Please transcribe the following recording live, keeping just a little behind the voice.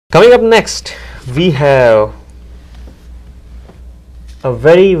Coming up next, we have a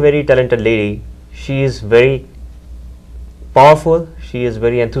very talented lady. She is very powerful, she is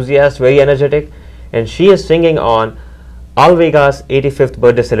very enthusiastic, very energetic, and she is singing on Al Vega's 85th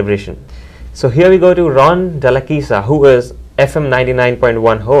birthday celebration. So here we go to Ron Dalakisa, who is FM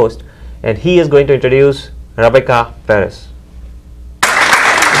 99.1 host, and he is going to introduce Rebecca PARRIS.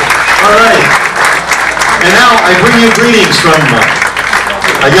 All right, and now I bring you greetings from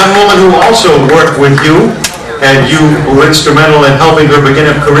a young woman who also worked with you, and you were instrumental in helping her begin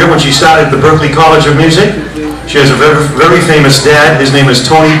her career when she started at the Berklee College of Music. She has a very famous dad. His name is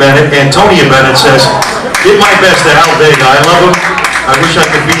Tony Bennett. Antonia Bennett says, "Give my best to Al Vega. I love him. I wish I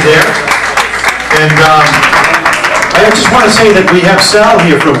could be there." And I just want to say that we have Sal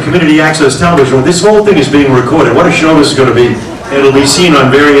here from Community Access Television. This whole thing is being recorded. What a show this is going to be. It'll be seen on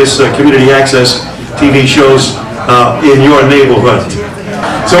various Community Access TV shows in your neighborhood.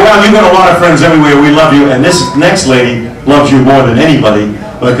 So, Al, you've got a lot of friends everywhere. We love you. And this next lady loves you more than anybody,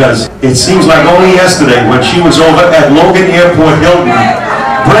 because it seems like only yesterday when she was over at Logan Airport Hilton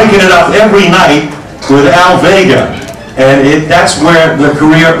breaking it up every night with Al Vega. And that's where the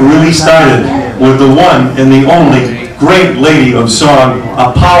career really started, with the one and the only great lady of song,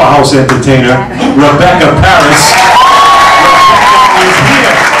 a powerhouse entertainer, Rebecca PARRIS. Rebecca is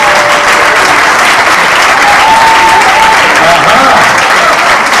here.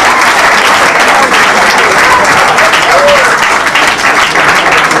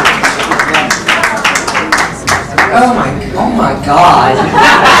 Oh my God,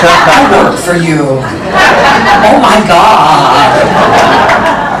 I worked for you. Oh my God,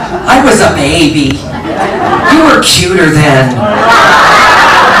 I was a baby. You were cuter then. Long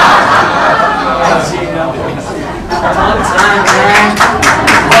time, man.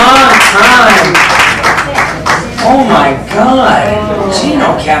 Long time. Oh my God,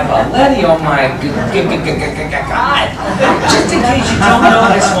 Gino Cavalletti, oh my God. Just in case you don't know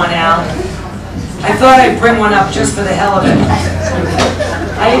this one, Al, I thought I'd bring one up just for the hell of it.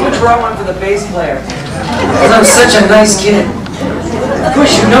 I even brought one for the bass player, because I'm such a nice kid. Of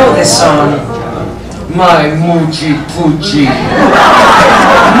course you know this song. My moochie poochie.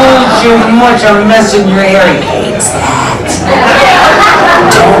 Moochie much a mess in your hair. He hates that.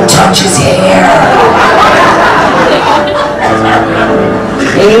 Don't touch his hair.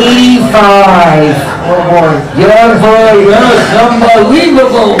 85. Oh boy. Your boy, you're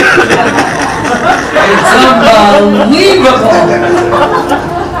unbelievable. It's unbelievable!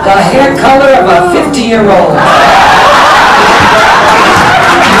 The hair color of a 50-year-old.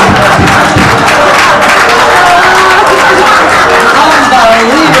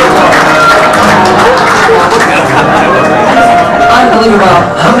 Unbelievable! Unbelievable.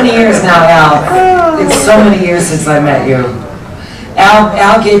 How many years now, Al? It's so many years since I met you.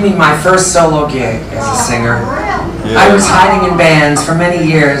 Al gave me my first solo gig as a singer. I was hiding in bands for many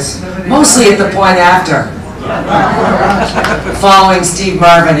years, mostly at the point after, following Steve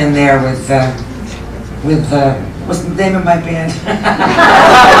Marvin in there with what's the name of my band?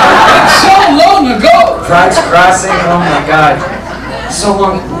 So long ago! Pride's Crossing, oh my God. So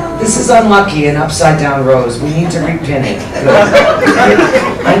long. This is unlucky, an upside-down rose. We need to repin it.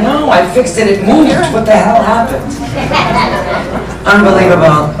 I know, I fixed it, it moved. What the hell happened?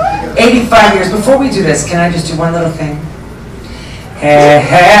 Unbelievable. 85 years. Before we do this, can I just do one little thing?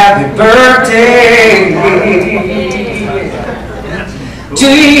 Happy birthday to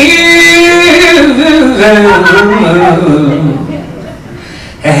you.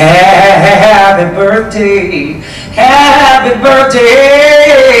 Happy birthday. Happy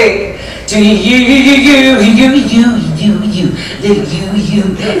birthday to you.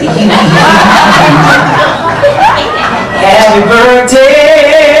 Happy birthday,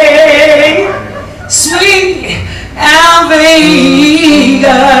 sweet Al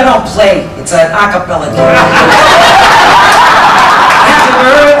Vega. Don't play, it's an acapella. Happy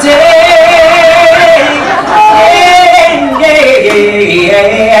birthday,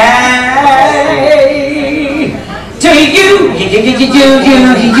 to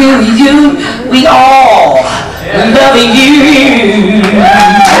you. We all love you.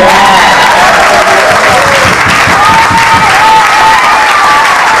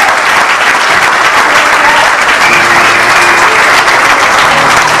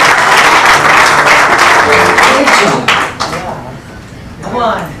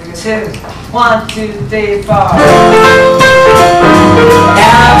 One, two, three, four. Al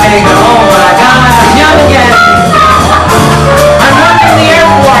Vega, oh my God, I'm young again. I'm running the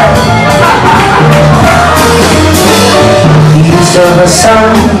airport. East of the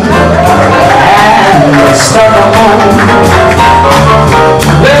sun and the star home.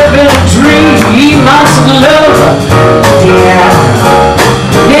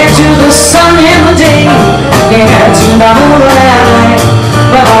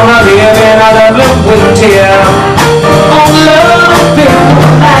 dear, on love-filled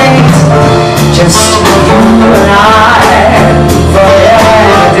night, just you and I, forever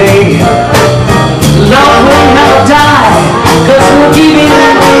and a day. Love will never die, 'cause we're keeping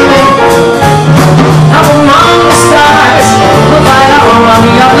that feeling up among the stars. We'll find our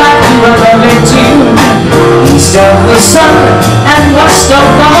army of life to a lovely tune, east of the sun and west of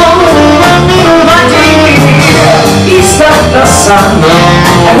the moon, my dear. East of the sun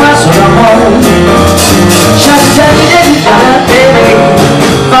and west of the moon.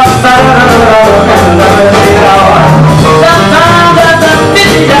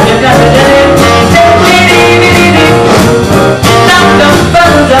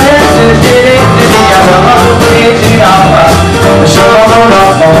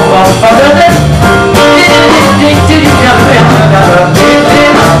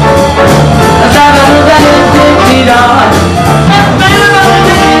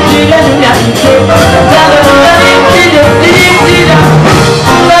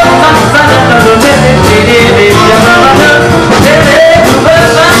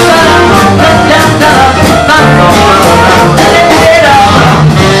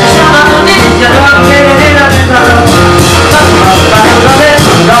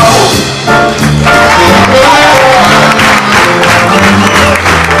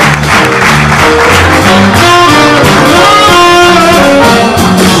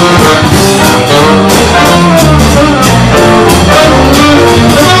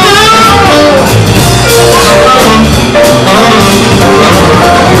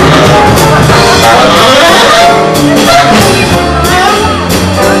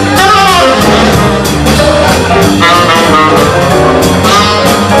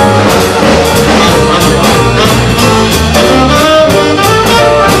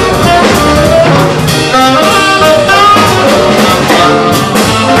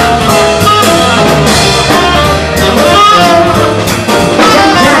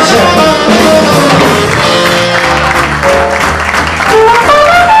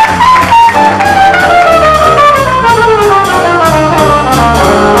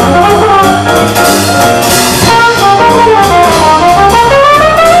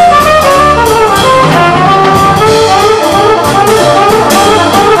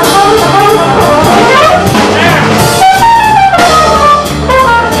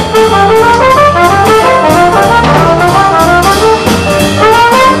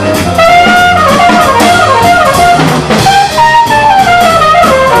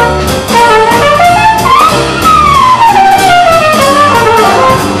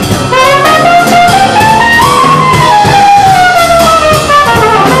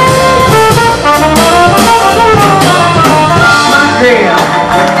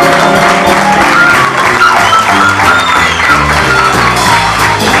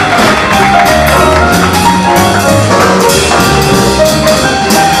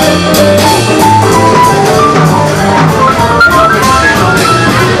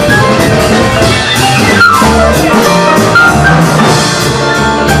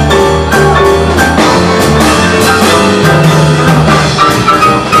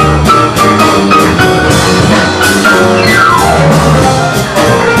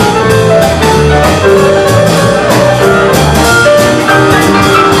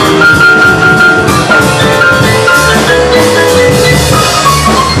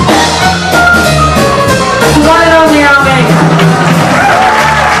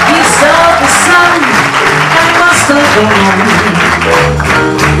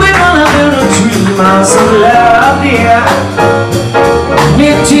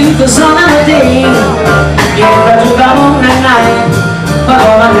 the sun and the day, yeah, but you got on at night, but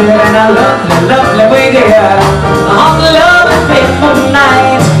all I live in a lovely, lovely way there, on the lovely, faithful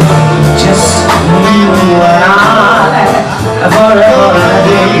night, just you and I, forever and a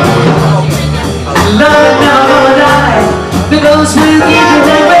day. Love never gonna die, because we'll keep it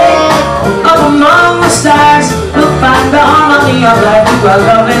that way, up among the stars, we'll find the harmony of life to a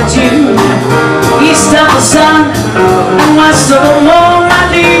loving tune, east of the sun and west of the moon, my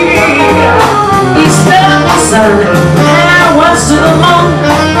dear. East of the sun and west of the moon,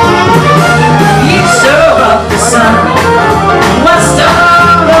 east of the sun, west of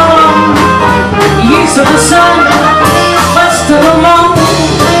the moon, east of the sun, west of the moon,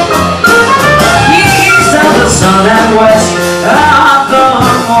 east of the sun and west of the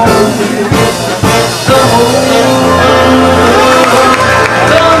moon, the moon.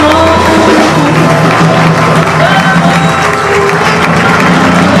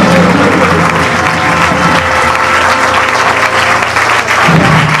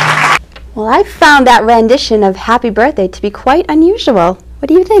 Well, I found that rendition of Happy Birthday to be quite unusual. What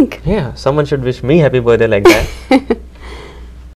do you think? Yeah, someone should wish me happy birthday like that.